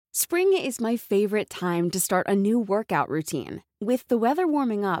Spring is my favorite time to start a new workout routine. With the weather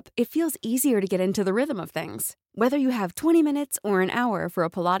warming up, it feels easier to get into the rhythm of things. Whether you have 20 minutes or an hour for a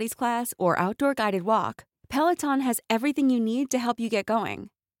Pilates class or outdoor guided walk, Peloton has everything you need to help you get going.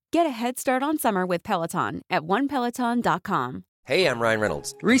 Get a head start on summer with Peloton at onepeloton.com. Hey, I'm Ryan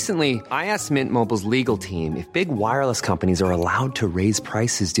Reynolds. Recently, I asked Mint Mobile's legal team if big wireless companies are allowed to raise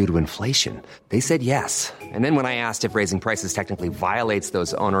prices due to inflation. They said yes. And then when I asked if raising prices technically violates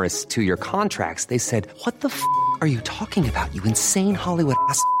those onerous two-year contracts, they said, "What the f*** are you talking about, you insane Hollywood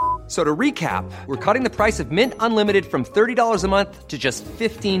ass?" So to recap, we're cutting the price of Mint Unlimited from $30 a month to just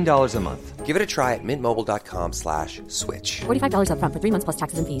 $15 a month. Give it a try at mintmobile.com/switch. $45 up front for 3 months plus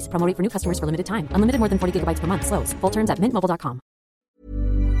taxes and fees. Promo rate for new customers for limited time. Unlimited more than 40 gigabytes per month. Slows full terms at mintmobile.com.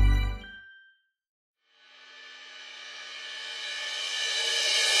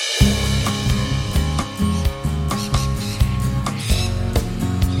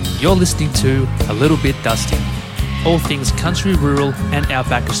 You're listening to A Little Bit Dusty, all things country, rural and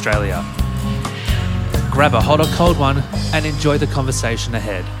outback Australia. Grab a hot or cold one and enjoy the conversation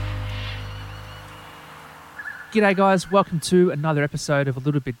ahead. G'day guys, welcome to another episode of A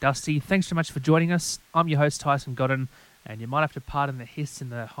Little Bit Dusty. Thanks so much for joining us. I'm your host Tyson Godden, and you might have to pardon the hiss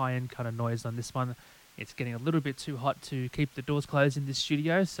and the high-end kind of noise on this one. It's getting a little bit too hot to keep the doors closed in this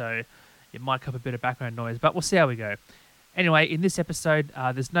studio, so it might come up a bit of background noise, but we'll see how we go. Anyway, in this episode,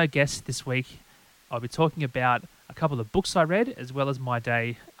 there's no guest this week. I'll be talking about a couple of books I read, as well as my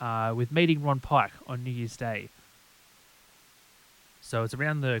day with meeting Ron Pike on New Year's Day. So it's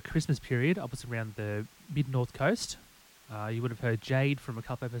around the Christmas period. I was around the mid-north coast. You would have heard Jade from a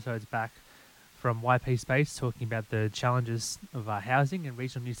couple episodes back from YP Space talking about the challenges of housing in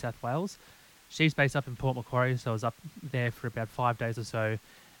regional New South Wales. She's based up in Port Macquarie, so I was up there for about 5 days or so.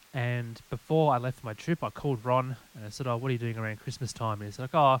 And before I left for my trip, I called Ron and I said, "Oh, what are you doing around Christmas time?" And he's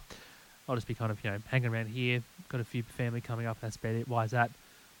like, "Oh, I'll just be kind of, hanging around here. Got a few family coming up, that's about it. Why is that?" I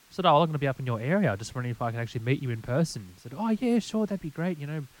said, "Oh, I'm going to be up in your area. Just wondering if I can actually meet you in person." He said, "Oh, yeah, sure, that'd be great.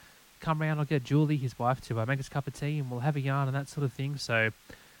 Come around, I'll get Julie, his wife, to make us a cup of tea and we'll have a yarn and that sort of thing." So,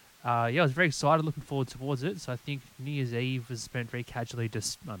 I was very excited, looking forward towards it. So I think New Year's Eve was spent very casually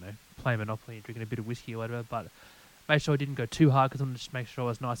just, playing Monopoly and drinking a bit of whiskey or whatever. But made sure I didn't go too hard because I wanted to just make sure I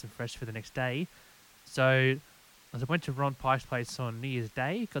was nice and fresh for the next day. So as I went to Ron Pike's place on New Year's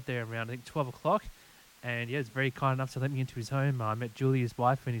Day, got there around, I think, 12 o'clock. And, he was very kind enough to let me into his home. I met Julie, his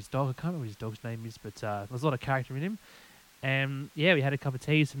wife, and his dog. I can't remember what his dog's name is, but there's a lot of character in him. And, we had a cup of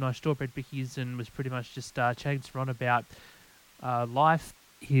tea, some nice shortbread bickies, and was pretty much just chatting to Ron about life,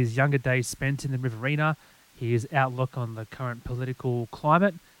 his younger days spent in the Riverina, his outlook on the current political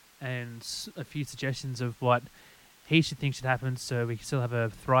climate, and a few suggestions of what he should happen so we can still have a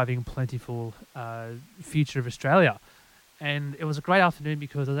thriving, plentiful future of Australia. And it was a great afternoon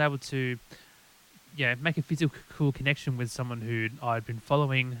because I was able to make a physical connection with someone who I'd been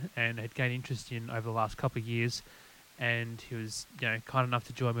following and had gained interest in over the last couple of years. And he was kind enough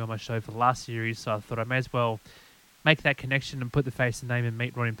to join me on my show for the last series, so I thought I may as well make that connection and put the face and name and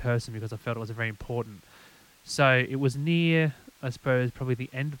meet Ron in person because I felt it was very important. So it was near, I suppose, probably the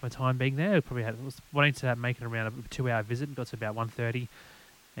end of my time being there. I was wanting to make it around a 2-hour visit and got to about 1:30.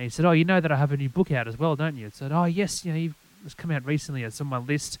 And he said, "Oh, you know that I have a new book out as well, don't you?" I said, "Oh, yes, it's come out recently. It's on my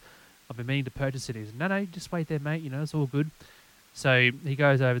list. I've been meaning to purchase it." He said, No, just wait there, mate. It's all good." So he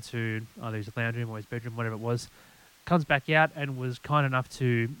goes over to either his lounge room or his bedroom, whatever it was, comes back out and was kind enough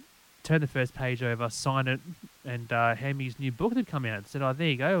to turn the first page over, sign it, and hand me his new book that had come out. I said, "Oh, there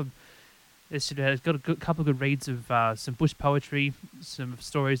you go. It's got a couple of good reads of some bush poetry, some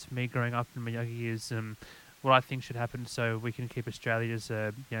stories of me growing up in my younger years, what I think should happen so we can keep Australia as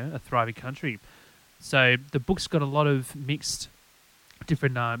a thriving country." So the book's got a lot of mixed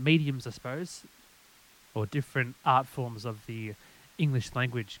different mediums, I suppose, or different art forms of the English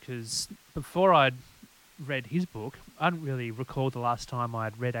language, because before I'd read his book, I don't really recall the last time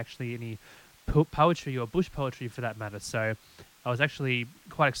I'd read actually any poetry or bush poetry for that matter. So I was actually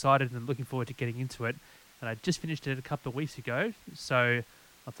quite excited and looking forward to getting into it. And I just finished it a couple of weeks ago, so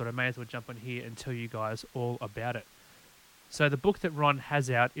I thought I may as well jump on here and tell you guys all about it. So the book that Ron has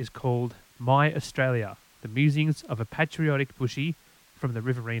out is called My Australia, The Musings of a Patriotic Bushie from the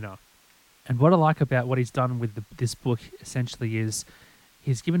Riverina. And what I like about what he's done with this book essentially is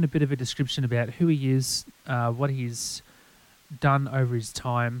he's given a bit of a description about who he is, what he's done over his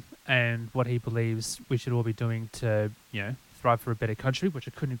time, and what he believes we should all be doing to, thrive for a better country, which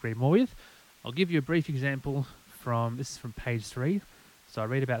I couldn't agree more with. I'll give you a brief example this is from page 3. So I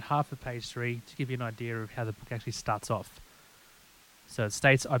read about half of page 3 to give you an idea of how the book actually starts off. So it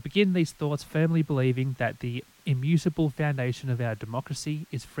states, I begin these thoughts firmly believing that the immutable foundation of our democracy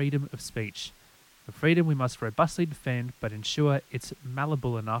is freedom of speech. A freedom we must robustly defend, but ensure it's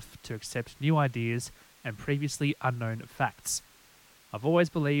malleable enough to accept new ideas and previously unknown facts. I've always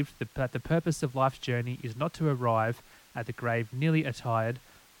believed that the purpose of life's journey is not to arrive at the grave nearly attired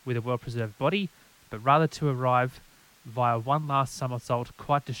with a well-preserved body, but rather to arrive via one last somersault,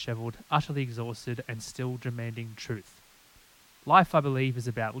 quite dishevelled, utterly exhausted, and still demanding truth. Life, I believe, is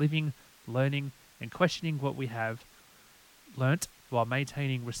about living, learning, and questioning what we have learnt while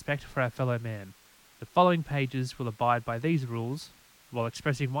maintaining respect for our fellow man. The following pages will abide by these rules while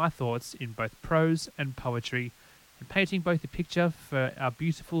expressing my thoughts in both prose and poetry and painting both a picture for our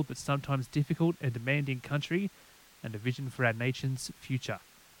beautiful but sometimes difficult and demanding country and a vision for our nation's future.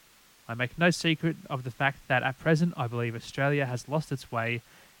 I make no secret of the fact that at present I believe Australia has lost its way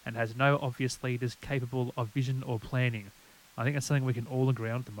and has no obvious leaders capable of vision or planning. I think that's something we can all agree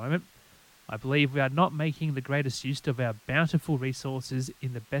on at the moment. I believe we are not making the greatest use of our bountiful resources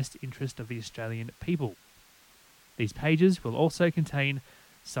in the best interest of the Australian people. These pages will also contain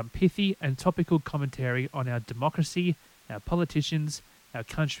some pithy and topical commentary on our democracy, our politicians, our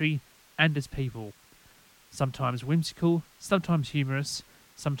country, and its people. Sometimes whimsical, sometimes humorous,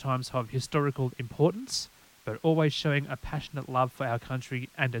 sometimes of historical importance, but always showing a passionate love for our country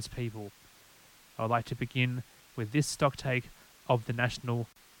and its people. I would like to begin with this stocktake of the National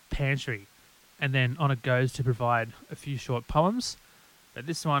Pantry. And then on it goes to provide a few short poems. But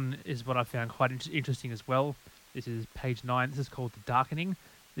this one is what I found quite interesting as well. This is page 9. This is called The Darkening.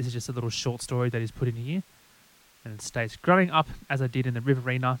 This is just a little short story that is put in here. And it states, growing up as I did in the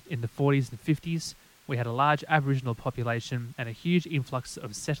Riverina in the 40s and 50s, we had a large Aboriginal population and a huge influx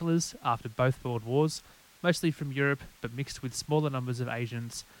of settlers after both world wars, mostly from Europe, but mixed with smaller numbers of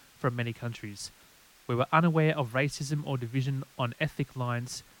Asians from many countries. We were unaware of racism or division on ethnic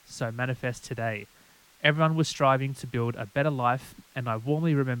lines so manifest today. Everyone was striving to build a better life, and I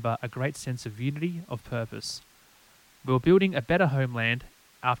warmly remember a great sense of unity of purpose. We were building a better homeland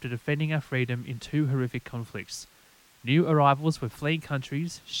after defending our freedom in 2 horrific conflicts. New arrivals were fleeing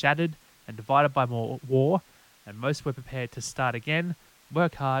countries, shattered and divided by more war, and most were prepared to start again,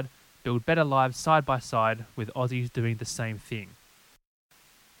 work hard, build better lives side by side with Aussies doing the same thing.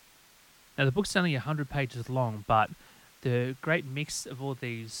 Now the book's only 100 pages long, but the great mix of all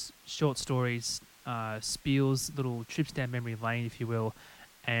these short stories, spiels, little trips down memory lane, if you will,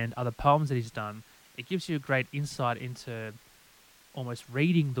 and other poems that he's done, it gives you a great insight into almost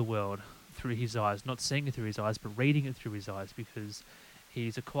reading the world through his eyes, not seeing it through his eyes, but reading it through his eyes, because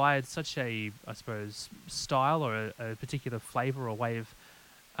he's acquired such a, I suppose, style or a particular flavour or way of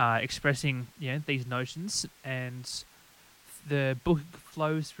expressing these notions, and the book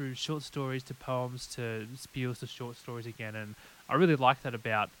flows through short stories to poems to spiels to short stories again, and I really like that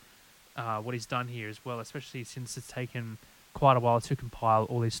about what he's done here as well, especially since it's taken quite a while to compile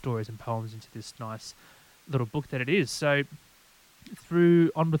all these stories and poems into this nice little book that it is. So through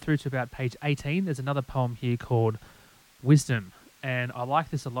to about page 18, there's another poem here called Wisdom, and I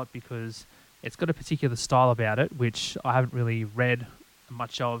like this a lot because it's got a particular style about it, which I haven't really read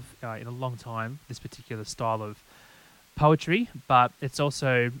much of in a long time, this particular style of poetry, but it's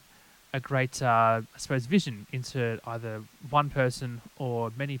also a great, I suppose, vision into either one person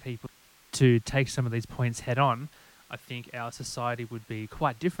or many people to take some of these points head on. I think our society would be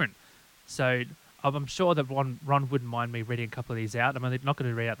quite different. So I'm sure that Ron wouldn't mind me reading a couple of these out. I'm not going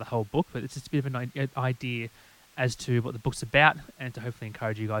to read out the whole book, but it's just a bit of an idea as to what the book's about, and to hopefully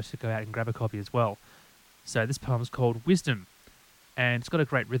encourage you guys to go out and grab a copy as well. So this poem is called Wisdom, and it's got a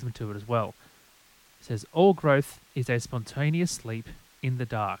great rhythm to it as well. It says, all growth is a spontaneous leap in the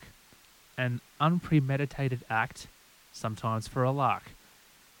dark, an unpremeditated act, sometimes for a lark.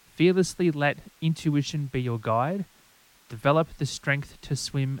 Fearlessly let intuition be your guide. Develop the strength to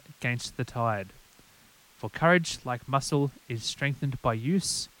swim against the tide. For courage, like muscle, is strengthened by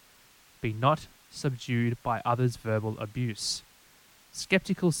use. Be not subdued by others' verbal abuse.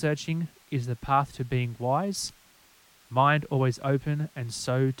 Skeptical searching is the path to being wise. Mind always open, and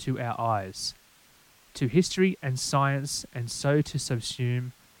so to our eyes. To history and science, and so to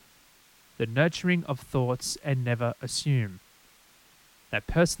subsume the nurturing of thoughts, and never assume that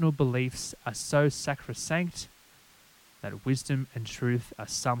personal beliefs are so sacrosanct that wisdom and truth are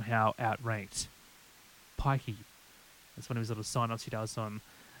somehow outranked. Pike. That's one of his little sign-offs he does on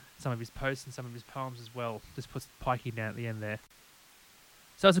some of his posts and some of his poems as well. Just puts Pike down at the end there.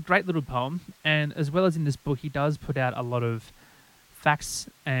 So it's a great little poem, and as well as in this book, he does put out a lot of facts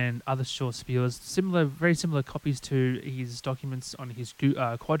and other short spiels, very similar copies to his documents on his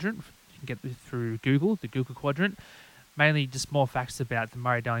quadrant. You can get this through Google, the Google quadrant. mainly just more facts about the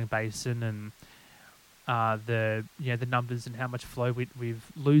Murray-Darling Basin and the numbers and how much flow we're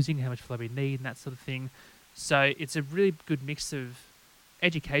losing, how much flow we need, and that sort of thing. So it's a really good mix of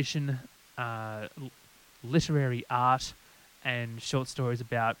education, literary art, and short stories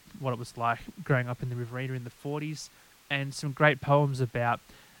about what it was like growing up in the Riverina in the 40s, and some great poems about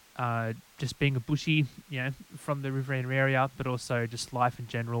just being a bushie, from the Riverina area, but also just life in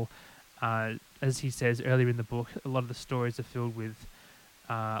general. As he says earlier in the book, a lot of the stories are filled with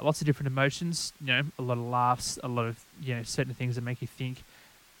lots of different emotions, a lot of laughs, a lot of, certain things that make you think,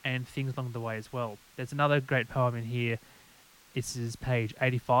 and things along the way as well. There's another great poem in here. This is page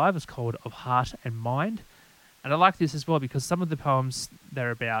 85. It's called Of Heart and Mind. And I like this as well because some of the poems,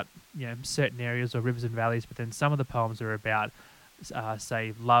 they're about, certain areas or rivers and valleys, but then some of the poems are about,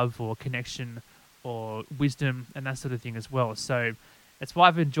 say, love or connection or wisdom and that sort of thing as well. So it's why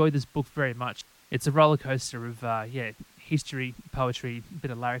I've enjoyed this book very much. It's a roller coaster of, history, poetry, a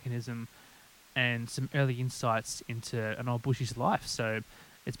bit of larrikinism, and some early insights into an old bushie's life. So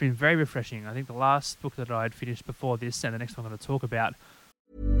it's been very refreshing. I think the last book that I'd finished before this and the next one I'm going to talk about.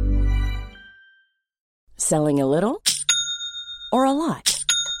 Selling a little or a lot?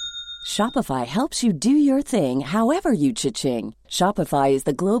 Shopify helps you do your thing however you cha-ching. Shopify is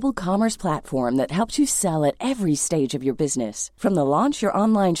the global commerce platform that helps you sell at every stage of your business. From the launch your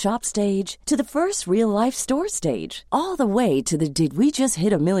online shop stage to the first real-life store stage, all the way to the did we just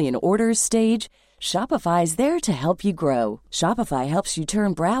hit a million orders stage. Shopify is there to help you grow. Shopify helps you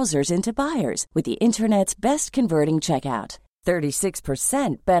turn browsers into buyers with the internet's best converting checkout.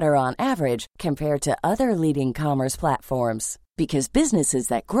 36% better on average compared to other leading commerce platforms. Because businesses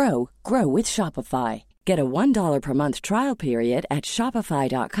that grow, grow with Shopify. Get a $1 per month trial period at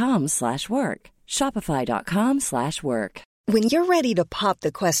shopify.com/work. Shopify.com/work. When you're ready to pop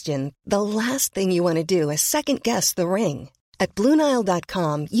the question, the last thing you want to do is second-guess the ring. At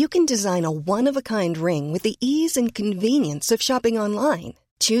BlueNile.com, you can design a one-of-a-kind ring with the ease and convenience of shopping online.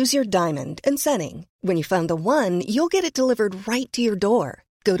 Choose your diamond and setting. When you find the one, you'll get it delivered right to your door.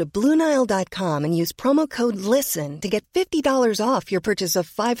 Go to BlueNile.com and use promo code LISTEN to get $50 off your purchase of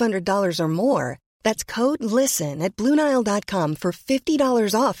 $500 or more. That's code LISTEN at BlueNile.com for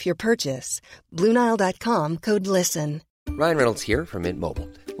 $50 off your purchase. BlueNile.com, code LISTEN. Ryan Reynolds here from Mint Mobile.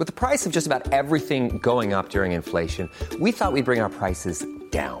 With the price of just about everything going up during inflation, we thought we'd bring our prices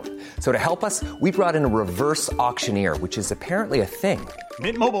down. So to help us, we brought in a reverse auctioneer, which is apparently a thing.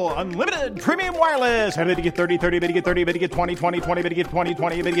 Mint Mobile Unlimited Premium Wireless. How to get 30, 30, bit to get 30, bit to get 20, 20, 20, bit to get 20,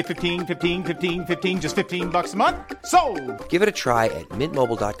 20, bit to get 15, 15, 15, 15, just $15 a month? Sold! Give it a try at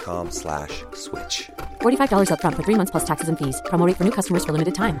mintmobile.com/switch. $45 up front for 3 months plus taxes and fees. Promo rate for new customers for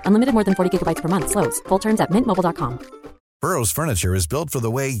limited time. Unlimited more than 40 gigabytes per month. Slows full terms at mintmobile.com. Burrow's furniture is built for the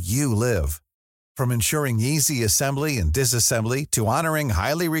way you live. From ensuring easy assembly and disassembly to honoring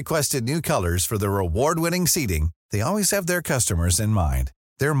highly requested new colors for their award-winning seating, they always have their customers in mind.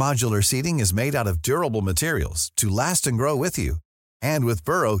 Their modular seating is made out of durable materials to last and grow with you. And with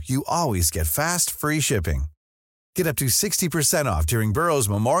Burrow, you always get fast, free shipping. Get up to 60% off during Burrow's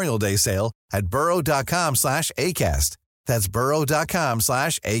Memorial Day sale at burrow.com/ACAST. That's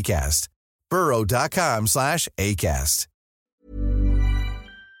burrow.com/ACAST. burrow.com/ACAST.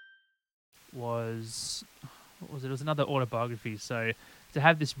 Was it was another autobiography. So to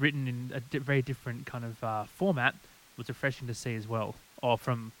have this written in a very different kind of format was refreshing to see as well, or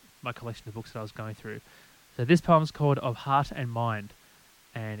from my collection of books that I was going through. So this poem's called Of Heart and Mind,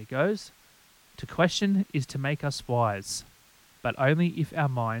 and it goes, "To question is to make us wise, but only if our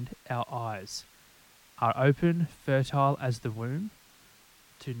mind, our eyes, are open, fertile as the womb,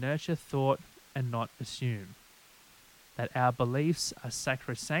 to nurture thought and not assume, that our beliefs are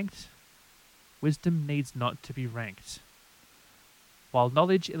sacrosanct. Wisdom needs not to be ranked. While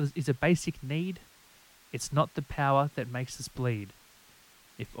knowledge is a basic need, it's not the power that makes us bleed.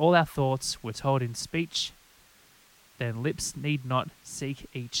 If all our thoughts were told in speech, then lips need not seek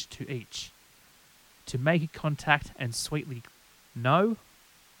each to each. To make a contact and sweetly know,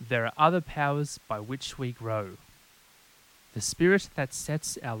 there are other powers by which we grow. The spirit that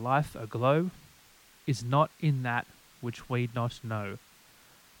sets our life aglow is not in that which we not know,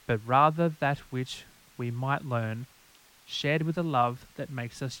 but rather that which we might learn, shared with a love that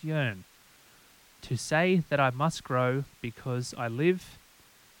makes us yearn. To say that I must grow because I live,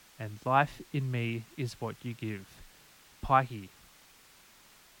 and life in me is what you give." Pike.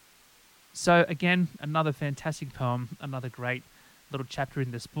 So again, another fantastic poem, another great little chapter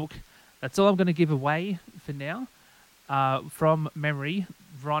in this book. That's all I'm going to give away for now. From memory,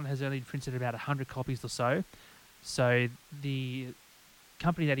 Ron has only printed about 100 copies or so. So the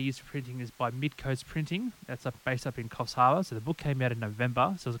company that he used for printing is by Midcoast Printing. That's based up in Coffs Harbour. So the book came out in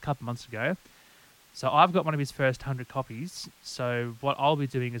November, so it was a couple months ago. So I've got one of his first 100 copies. So what I'll be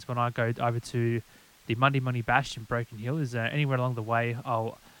doing is when I go over to the Monday Money Bash in Broken Hill, is anywhere along the way,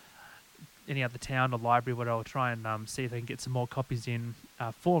 any other town or library, where I'll try and see if I can get some more copies in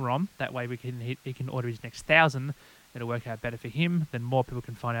for Ron. That way he can order his next 1,000. It'll work out better for him. Then more people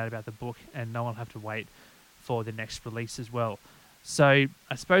can find out about the book, and no one will have to wait for the next release as well. So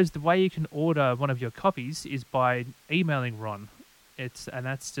I suppose the way you can order one of your copies is by emailing Ron.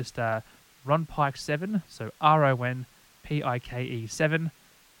 That's just ronpike7, so RONPIKE7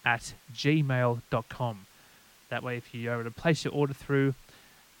 at gmail.com. That way, if you are to place your order through,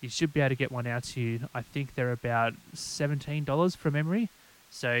 you should be able to get one out to you. I think they're about $17 from memory.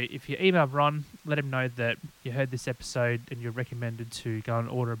 So if you email Ron, let him know that you heard this episode and you're recommended to go and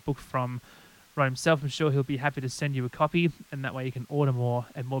order a book from Ron himself. I'm sure he'll be happy to send you a copy, and that way you can order more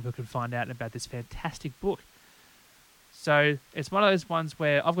and more people can find out about this fantastic book. So it's one of those ones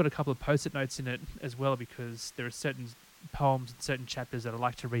where I've got a couple of post-it notes in it as well, because there are certain poems and certain chapters that I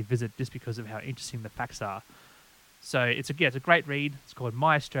like to revisit just because of how interesting the facts are. So it's a great read. It's called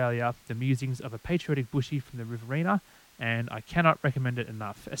My Australia, The Musings of a Patriotic Bushie from the Riverina, and I cannot recommend it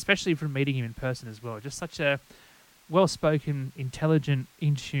enough, especially from meeting him in person as well. Just such a well-spoken, intelligent,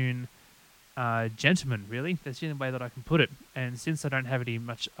 in-tune gentleman, really. That's the only way that I can put it. And since I don't have any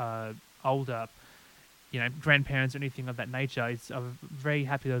much older grandparents or anything of that nature, I'm very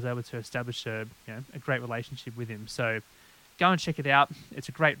happy that I was able to establish a great relationship with him. So go and check it out. It's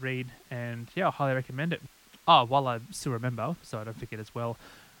a great read, and I highly recommend it. Oh, while I still remember, so I don't forget as well,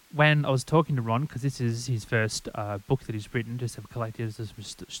 when I was talking to Ron, because this is his first book that he's written, just have collected some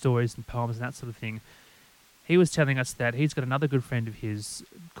stories and poems and that sort of thing, he was telling us that he's got another good friend of his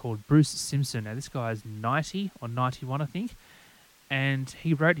called Bruce Simpson. Now, this guy is 90 or 91, I think, and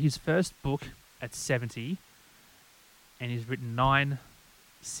he wrote his first book at 70, and he's written 9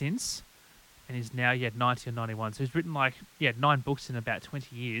 since, and he's now 90 or 91. So he's written 9 books in about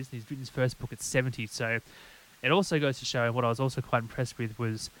 20 years, and he's written his first book at 70. So it also goes to show, and what I was also quite impressed with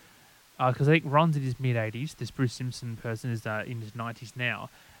was, because I think Ron's in his mid-80s, this Bruce Simpson person is in his 90s now,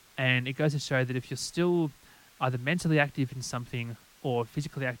 and it goes to show that if you're still either mentally active in something or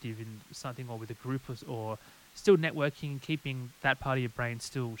physically active in something, or with a group, or still networking, keeping that part of your brain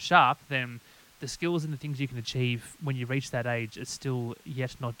still sharp, then the skills and the things you can achieve when you reach that age are still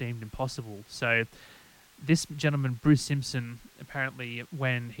yet not deemed impossible. So this gentleman, Bruce Simpson, apparently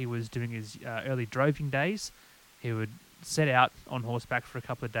when he was doing his early droving days, he would set out on horseback for a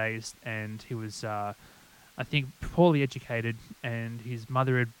couple of days, and he was, I think, poorly educated, and his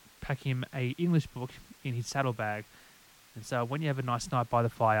mother would pack him a English book in his saddlebag. And so when you have a nice night by the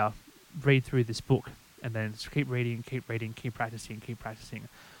fire, read through this book, and then just keep reading, keep practicing.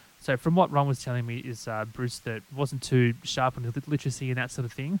 So from what Ron was telling me is Bruce that wasn't too sharp on literacy and that sort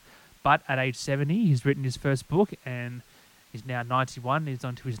of thing, but at age 70, he's written his first book, and he's now 91. He's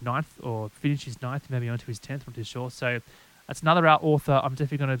on to his 9th, or finished his 9th, maybe on to his 10th, I'm not too sure. So that's another author I'm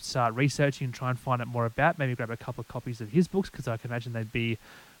definitely going to start researching and try and find out more about. Maybe grab a couple of copies of his books, because I can imagine they'd be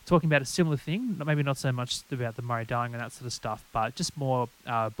talking about a similar thing. Maybe not so much about the Murray-Darling and that sort of stuff, but just more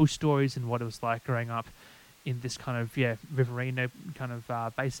bush stories and what it was like growing up in this kind of riverina kind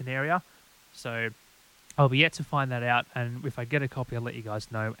of basin area. So I'll be yet to find that out, and if I get a copy, I'll let you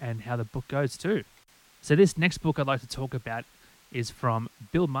guys know, and how the book goes too. So this next book I'd like to talk about is from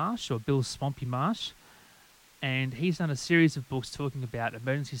Bill Marsh, or Bill Swampy Marsh, and he's done a series of books talking about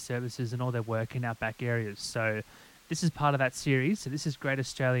emergency services and all their work in outback areas. So this is part of that series. So this is Great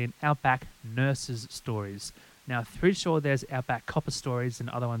Australian Outback Nurses Stories. Now, I'm pretty sure there's Outback Copper Stories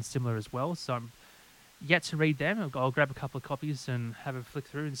and other ones similar as well, so I'm yet to read them. I'll grab a couple of copies and have a flick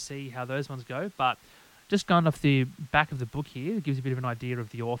through and see how those ones go. But just going off the back of the book here, it gives you a bit of an idea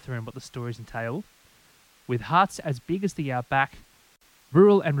of the author and what the stories entail. With hearts as big as the outback,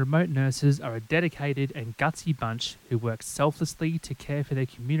 rural and remote nurses are a dedicated and gutsy bunch who work selflessly to care for their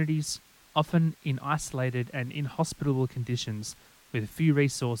communities, often in isolated and inhospitable conditions, with few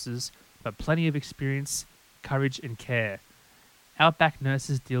resources, but plenty of experience, courage and care. Outback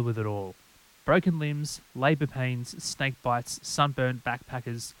nurses deal with it all. Broken limbs, labour pains, snake bites, sunburned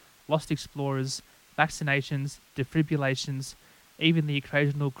backpackers, lost explorers, vaccinations, defibrillations, even the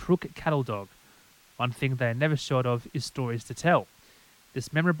occasional crook cattle dog. One thing they are never short of is stories to tell.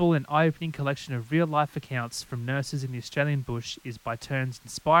 This memorable and eye-opening collection of real-life accounts from nurses in the Australian bush is by turns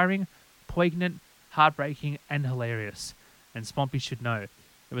inspiring, poignant, heartbreaking and hilarious. And Swampy should know.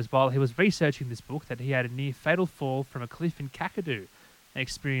 It was while he was researching this book that he had a near-fatal fall from a cliff in Kakadu, and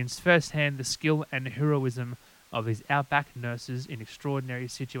experienced firsthand the skill and heroism of these outback nurses in extraordinary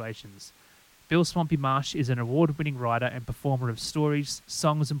situations. Bill Swampy Marsh is an award-winning writer and performer of stories,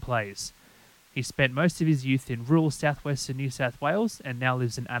 songs and plays. He spent most of his youth in rural southwestern New South Wales and now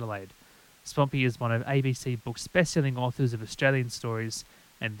lives in Adelaide. Swampy is one of ABC Books' best-selling authors of Australian stories,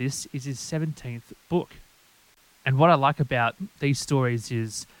 and this is his 17th book. And what I like about these stories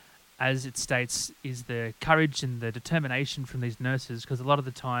is, as it states, is the courage and the determination from these nurses, because a lot of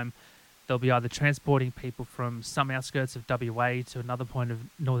the time they'll be either transporting people from some outskirts of WA to another point of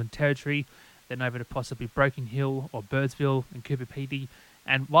Northern Territory, then over to possibly Broken Hill or Birdsville and Cooper Pedy,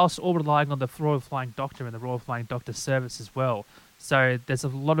 and whilst all relying on the Royal Flying Doctor and the Royal Flying Doctor service as well. So there's a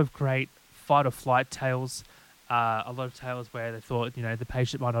lot of great fight or flight tales, a lot of tales where they thought, the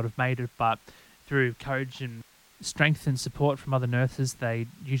patient might not have made it, but through courage and strength and support from other nurses, they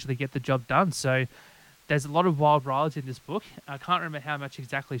usually get the job done. So there's a lot of wild rides in this book. I can't remember how much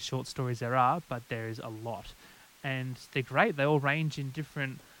exactly short stories there are, but there is a lot. And they're great. They all range in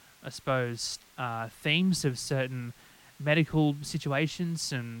different, I suppose, themes of certain medical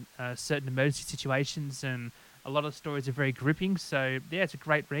situations and certain emergency situations, and a lot of the stories are very gripping. So yeah, it's a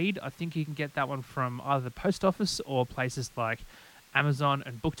great read. I think you can get that one from either the post office or places like Amazon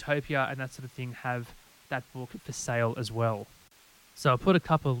and Booktopia and that sort of thing have that book for sale as well. So I'll put a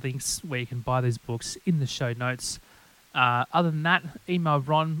couple of links where you can buy these books in the show notes. Other than that, email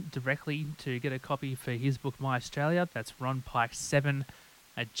Ron directly to get a copy for his book My Australia. That's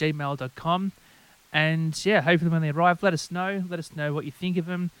ronpike7@gmail.com. And yeah, hopefully when they arrive, let us know what you think of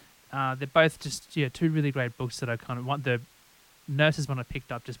them. They're both just two really great books that I kind of want. The nurses one I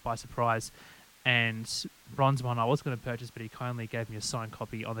picked up just by surprise, and Ron's one I was going to purchase, but he kindly gave me a signed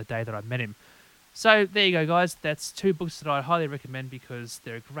copy on the day that I met him. So there you go, guys. That's two books that I highly recommend because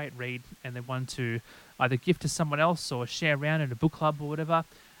they're a great read and they're one to either gift to someone else or share around in a book club or whatever.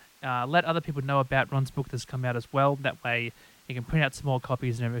 Let other people know about Ron's book that's come out as well. That way you can print out some more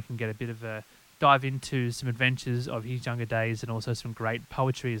copies and everyone can get a bit of a dive into some adventures of his younger days and also some great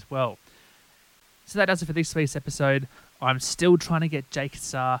poetry as well. So that does it for this week's episode. I'm still trying to get Jake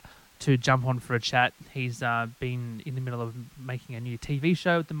Saar to jump on for a chat. He's been in the middle of making a new TV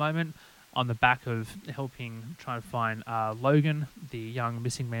show at the moment on the back of helping try to find Logan, the young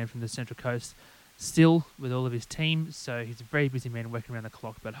missing man from the Central Coast, still with all of his team. So he's a very busy man working around the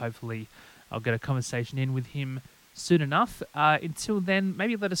clock, but hopefully I'll get a conversation in with him soon enough. Until then,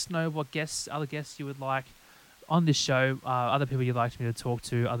 maybe let us know what other guests you would like on this show, other people you'd like me to talk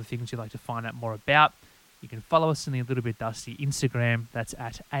to, other things you'd like to find out more about. You can follow us on the A Little Bit Dusty Instagram. That's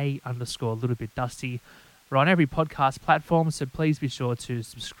at @A_little_bit_dusty. We're on every podcast platform, so please be sure to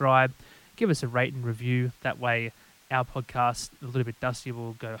subscribe. Give us a rate and review. That way, our podcast, A Little Bit Dusty,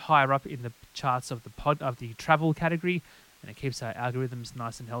 will go higher up in the charts of the travel category, and it keeps our algorithms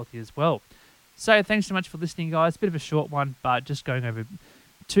nice and healthy as well. So thanks so much for listening, guys. Bit of a short one, but just going over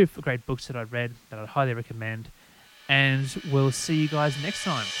two great books that I read that I'd highly recommend. And we'll see you guys next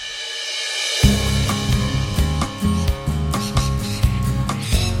time.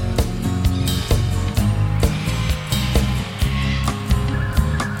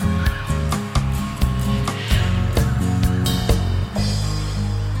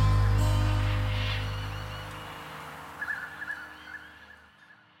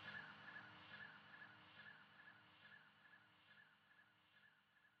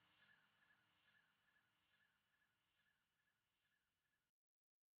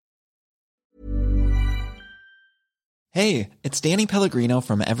 Hey, it's Danny Pellegrino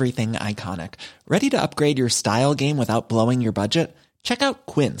from Everything Iconic. Ready to upgrade your style game without blowing your budget? Check out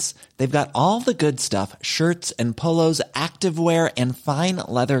Quince. They've got all the good stuff, shirts and polos, activewear, and fine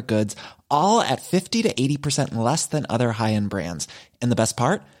leather goods, all at 50 to 80% less than other high-end brands. And the best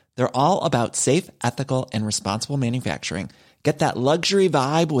part? They're all about safe, ethical, and responsible manufacturing. Get that luxury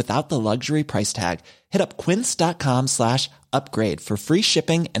vibe without the luxury price tag. Hit up quince.com/upgrade for free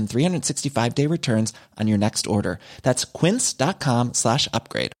shipping and 365-day returns on your next order. That's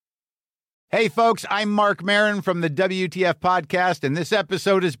quince.com/upgrade. Hey, folks, I'm Mark Maron from the WTF Podcast, and this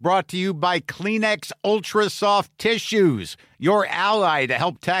episode is brought to you by Kleenex Ultra Soft Tissues, your ally to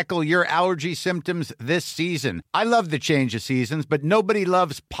help tackle your allergy symptoms this season. I love the change of seasons, but nobody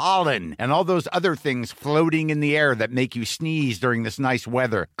loves pollen and all those other things floating in the air that make you sneeze during this nice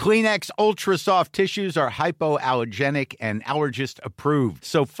weather. Kleenex Ultra Soft Tissues are hypoallergenic and allergist approved,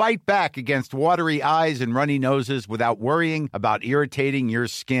 so fight back against watery eyes and runny noses without worrying about irritating your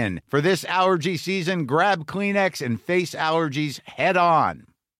skin. For this allergy season, grab Kleenex and face allergies head on.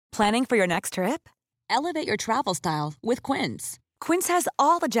 Planning for your next trip? Elevate your travel style with Quince. Quince has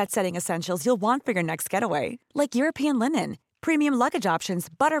all the jet-setting essentials you'll want for your next getaway, like European linen, premium luggage options,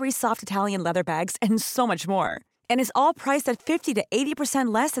 buttery soft Italian leather bags, and so much more. And is all priced at 50 to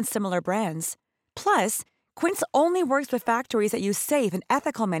 80% less than similar brands. Plus, Quince only works with factories that use safe and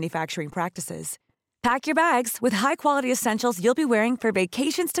ethical manufacturing practices. Pack your bags with high-quality essentials you'll be wearing for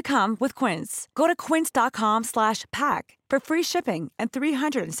vacations to come with Quince. Go to quince.com/pack for free shipping and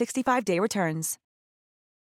 365-day returns.